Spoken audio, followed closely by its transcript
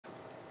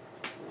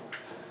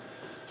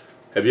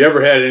Have you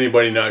ever had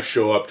anybody not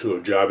show up to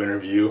a job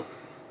interview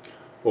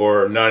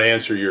or not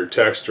answer your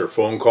text or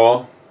phone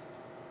call?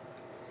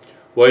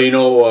 Well, you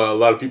know, a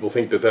lot of people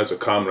think that that's a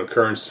common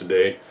occurrence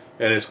today,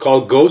 and it's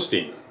called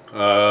ghosting.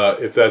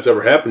 If that's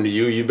ever happened to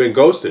you, you've been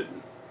ghosted.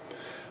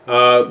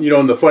 You know,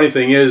 and the funny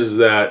thing is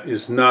that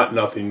it's not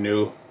nothing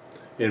new.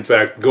 In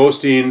fact,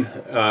 ghosting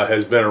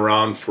has been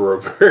around for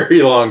a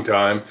very long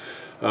time.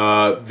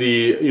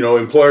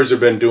 Employers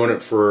have been doing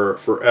it for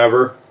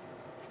forever.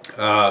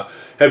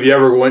 Have you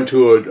ever went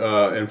to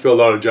and filled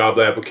out a job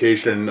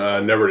application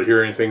never to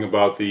hear anything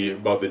about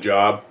the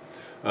job?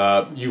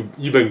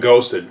 You've been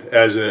ghosted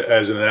as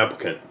an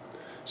applicant.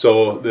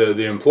 So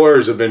the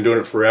employers have been doing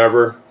it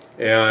forever,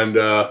 and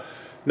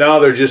now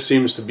there just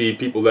seems to be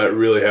people that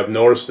really have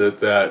noticed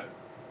it, that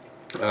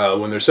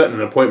when they're setting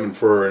an appointment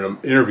for an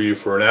interview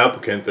for an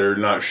applicant, they're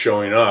not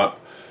showing up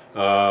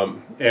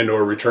and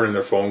or returning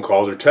their phone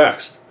calls or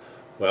text.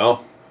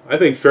 Well, I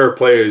think fair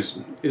play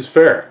is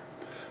fair.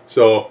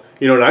 So,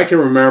 you know, and I can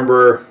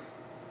remember,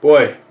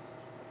 boy,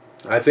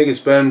 I think it's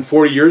been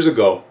 40 years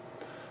ago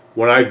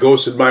when I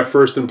ghosted my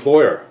first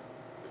employer.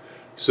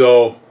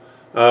 So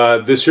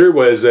this here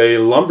was a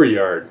lumber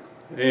yard,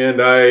 and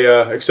I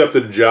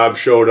accepted a job,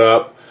 showed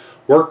up,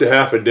 worked a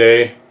half a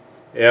day,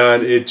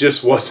 and it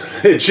just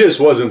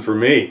wasn't for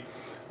me.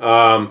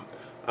 I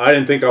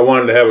didn't think I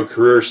wanted to have a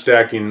career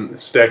stacking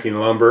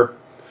lumber.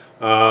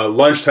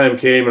 Lunchtime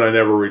came and I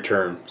never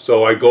returned,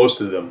 so I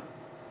ghosted them.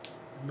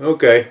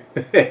 Okay.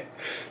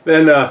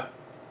 Then the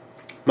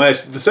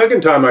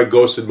second time I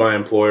ghosted my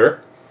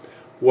employer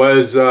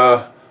was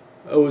I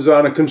was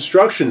on a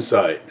construction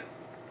site,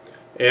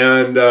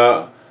 and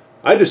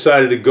I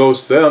decided to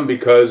ghost them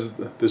because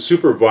the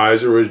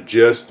supervisor was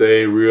just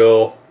a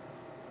real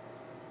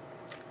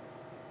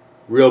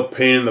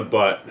pain in the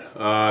butt.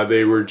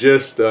 They were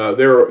just they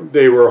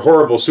were a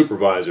horrible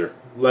supervisor.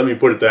 Let me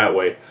put it that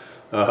way.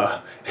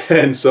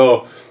 And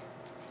so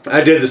I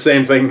did the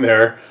same thing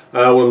there.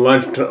 When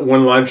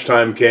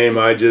lunchtime came,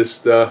 I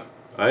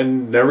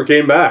never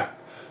came back.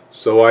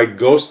 So I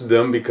ghosted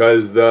them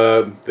because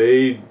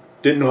they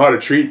didn't know how to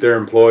treat their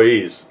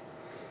employees.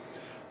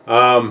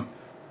 I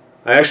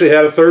actually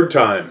had a third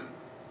time.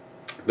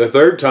 The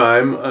third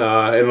time,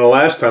 and the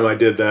last time I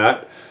did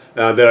that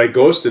I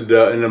ghosted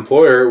an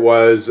employer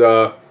was,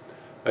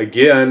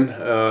 again,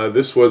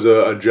 this was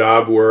a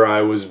job where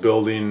I was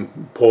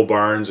building pole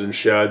barns and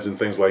sheds and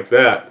things like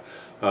that.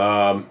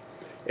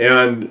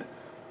 And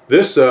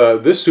this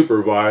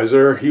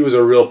supervisor, he was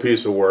a real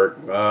piece of work.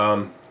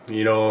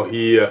 You know,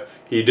 he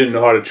didn't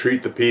know how to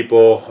treat the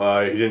people.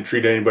 He didn't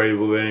treat anybody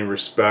with any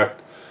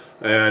respect.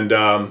 And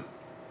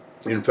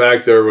in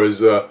fact, there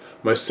was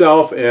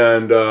myself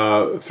and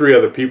 3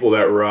 other people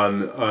that were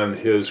on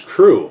his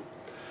crew.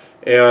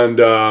 And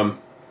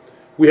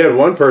we had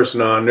one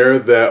person on there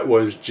that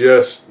was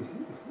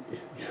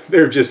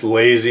they're just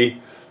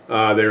lazy.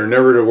 They were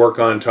never to work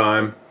on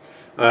time.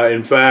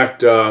 In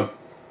fact,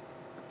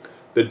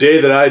 the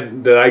day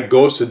that I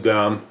ghosted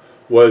them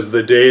was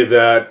the day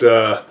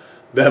that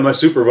my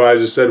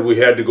supervisor said we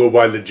had to go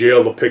by the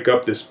jail to pick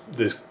up this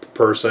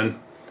person,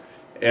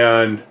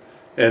 and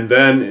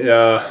then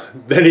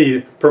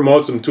he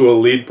promotes them to a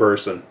lead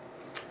person.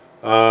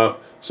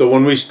 So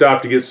when we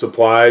stopped to get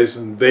supplies,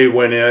 they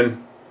went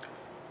in.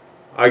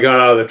 I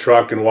got out of the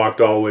truck and walked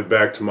all the way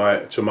back to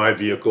my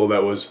vehicle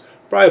that was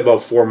probably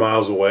about 4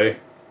 miles away.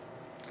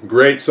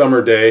 Great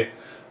summer day.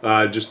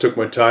 Just took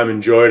my time,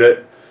 enjoyed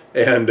it,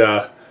 and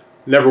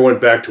never went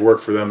back to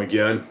work for them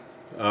again.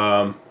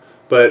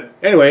 But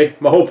anyway,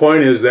 my whole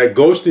point is that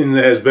ghosting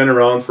has been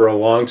around for a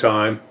long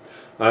time.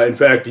 In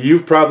fact,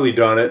 you've probably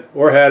done it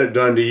or had it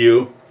done to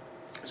you.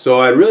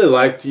 So I'd really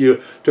like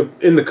you to,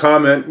 in the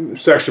comment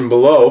section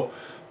below,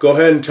 go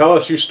ahead and tell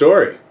us your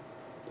story.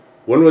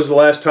 When was the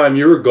last time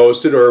you were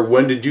ghosted, or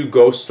when did you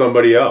ghost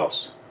somebody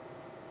else?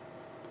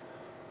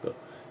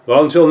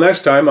 Well, until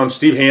next time, I'm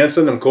Steve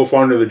Hansen. I'm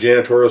co-founder of the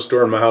janitorial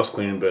store and my house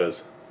cleaning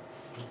biz.